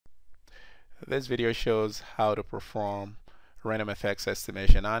This video shows how to perform random effects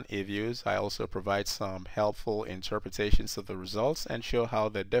estimation on EViews. I also provide some helpful interpretations of the results and show how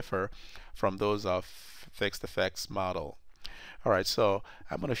they differ from those of fixed effects model. Alright, so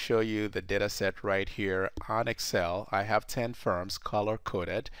I'm going to show you the data set right here on Excel. I have 10 firms color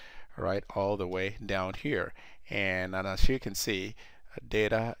coded right all the way down here, and as you can see,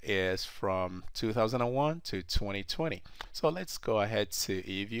 data is from 2001 to 2020. So let's go ahead to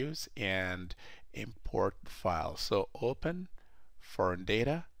EViews and import the file. So open foreign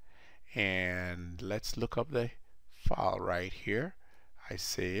data and let's look up the file right here. I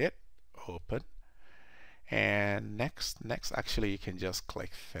see it, open, and next actually you can just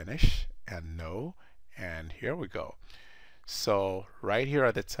click finish and no, and here we go. So right here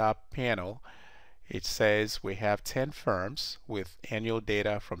at the top panel it says we have 10 firms with annual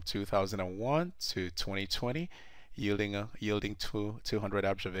data from 2001 to 2020 yielding 200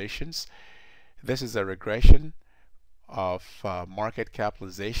 observations. This is a regression of market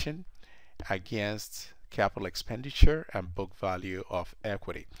capitalization against capital expenditure and book value of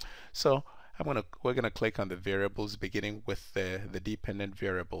equity. So we're gonna click on the variables beginning with the dependent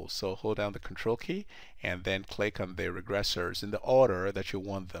variables. So hold down the control key and then click on the regressors in the order that you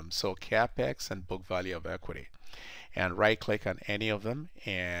want them. So capex and book value of equity, and right click on any of them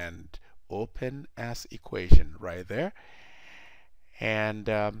and open as equation right there. And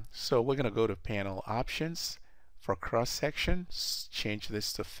so we're gonna go to panel options. For cross section, change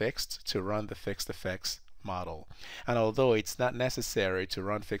this to fixed to run the fixed effects model. And although it's not necessary to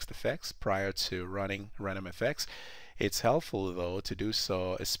run fixed effects prior to running random effects, it's helpful though to do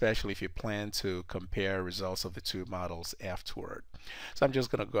so, especially if you plan to compare results of the two models afterward. So I'm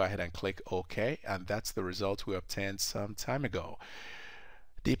just going to go ahead and click OK, and that's the result we obtained some time ago.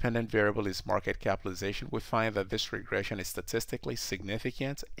 Dependent variable is market capitalization. We find that this regression is statistically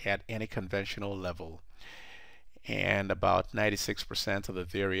significant at any conventional level, and about 96% of the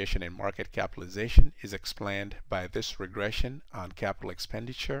variation in market capitalization is explained by this regression on capital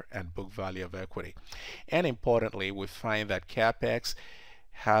expenditure and book value of equity. And importantly, we find that capex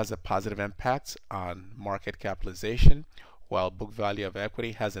has a positive impact on market capitalization, while book value of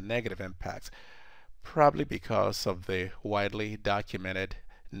equity has a negative impact, probably because of the widely documented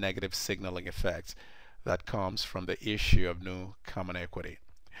negative signaling effect that comes from the issue of new common equity.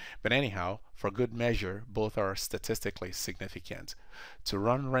 But anyhow, for good measure, both are statistically significant. To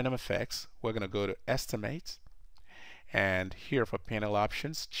run random effects, we're going to go to Estimate, and here for panel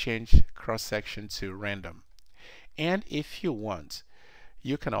options, change cross-section to random. And if you want,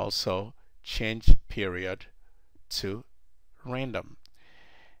 you can also change period to random.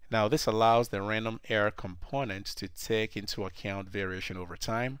 Now this allows the random error component to take into account variation over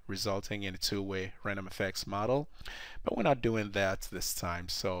time, resulting in a two-way random effects model. But we're not doing that this time,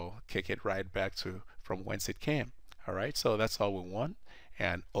 so kick it right back to from whence it came. Alright, so that's all we want,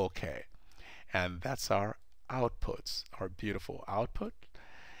 and OK. And that's our outputs, our beautiful output.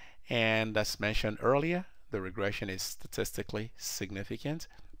 And as mentioned earlier, the regression is statistically significant.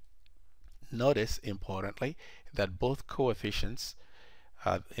 Notice, importantly, that both coefficients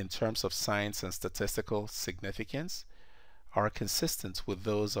in terms of science and statistical significance are consistent with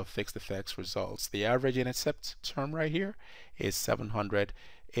those of fixed effects results. The average intercept term right here is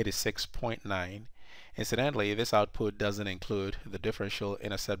 786.9. Incidentally, this output doesn't include the differential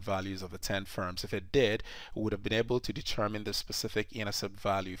intercept values of the 10 firms. If it did, we would have been able to determine the specific intercept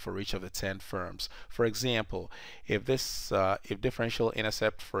value for each of the 10 firms. For example, if differential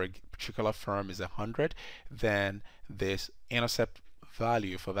intercept for a particular firm is 100, then this intercept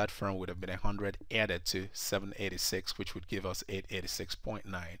value for that firm would have been 100 added to 786, which would give us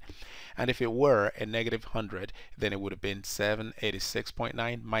 886.9. And if it were a negative 100, then it would have been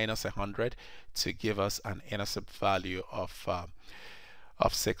 786.9 minus 100 to give us an intercept value of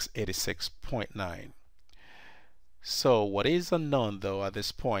 686.9. So what is unknown though at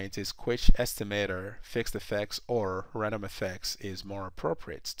this point is which estimator, fixed effects or random effects, is more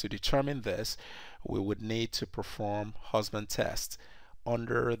appropriate. To determine this, we would need to perform Husband test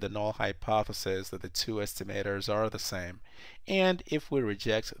under the null hypothesis that the two estimators are the same. And if we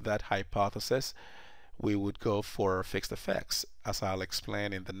reject that hypothesis, we would go for fixed effects, as I'll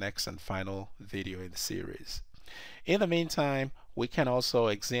explain in the next and final video in the series. In the meantime, we can also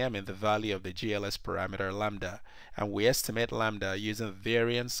examine the value of the GLS parameter lambda, and we estimate lambda using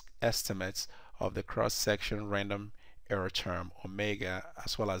variance estimates of the cross-section random error term omega,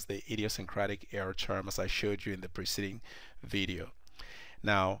 as well as the idiosyncratic error term as I showed you in the preceding video.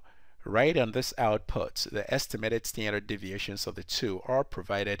 Now, right on this output, the estimated standard deviations of the two are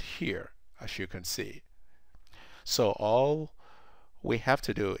provided here, as you can see. So all we have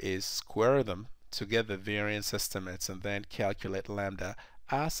to do is square them to get the variance estimates and then calculate lambda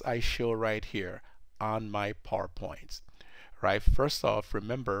as I show right here on my PowerPoint. Right, first off,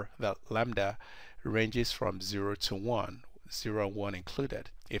 remember that lambda ranges from 0 to 1, 0 and 1 included.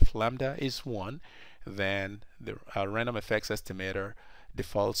 If lambda is 1, then the random effects estimator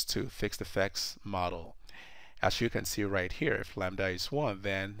defaults to fixed effects model. As you can see right here, if lambda is 1,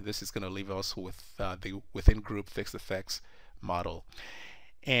 then this is going to leave us with the within group fixed effects model.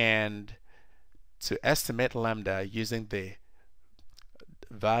 And to estimate lambda using the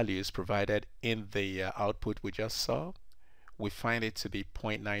values provided in the output we just saw, we find it to be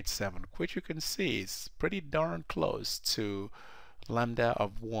 0.97, which you can see is pretty darn close to lambda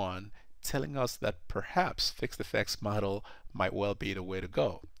of 1, telling us that perhaps fixed effects model might well be the way to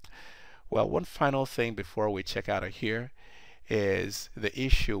go. Well, one final thing before we check out of here is the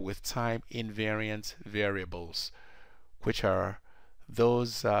issue with time invariant variables, which are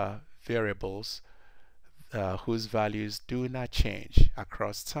those variables whose values do not change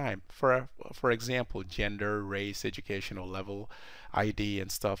across time. For example, gender, race, educational level, ID,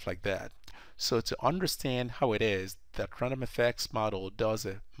 and stuff like that. So to understand how it is that random effects model does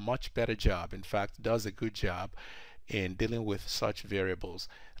a much better job, in fact does a good job in dealing with such variables,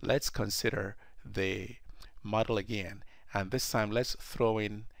 let's consider the model again, and this time let's throw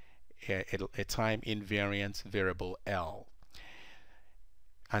in a time invariant variable L.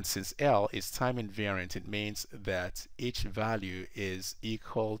 And since L is time invariant, it means that each value is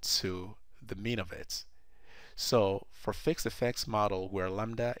equal to the mean of it. So for fixed effects model where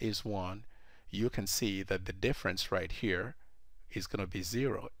lambda is 1, you can see that the difference right here is going to be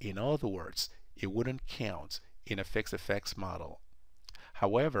 0. In other words, it wouldn't count in a fixed effects model.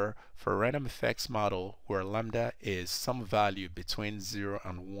 However, for a random effects model where lambda is some value between 0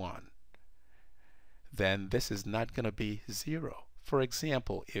 and 1, then this is not going to be 0. For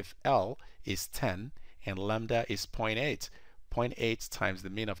example, if L is 10 and lambda is 0.8, 0.8 times the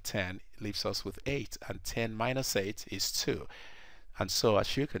mean of 10 leaves us with 8, and 10 minus 8 is 2. And so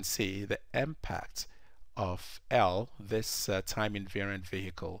as you can see, the impact of L, this time invariant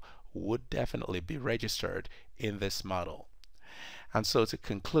vehicle, would definitely be registered in this model. And so to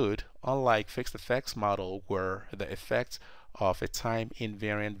conclude, unlike fixed effects model where the effect of a time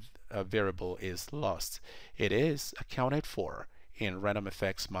invariant variable is lost, it is accounted for in random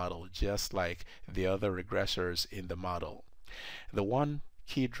effects model, just like the other regressors in the model. The one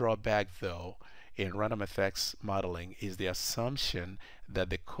key drawback though in random effects modeling is the assumption that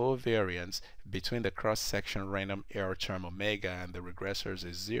the covariance between the cross-section random error term omega and the regressors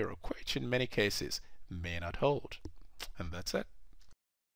is 0, which in many cases may not hold. And that's it.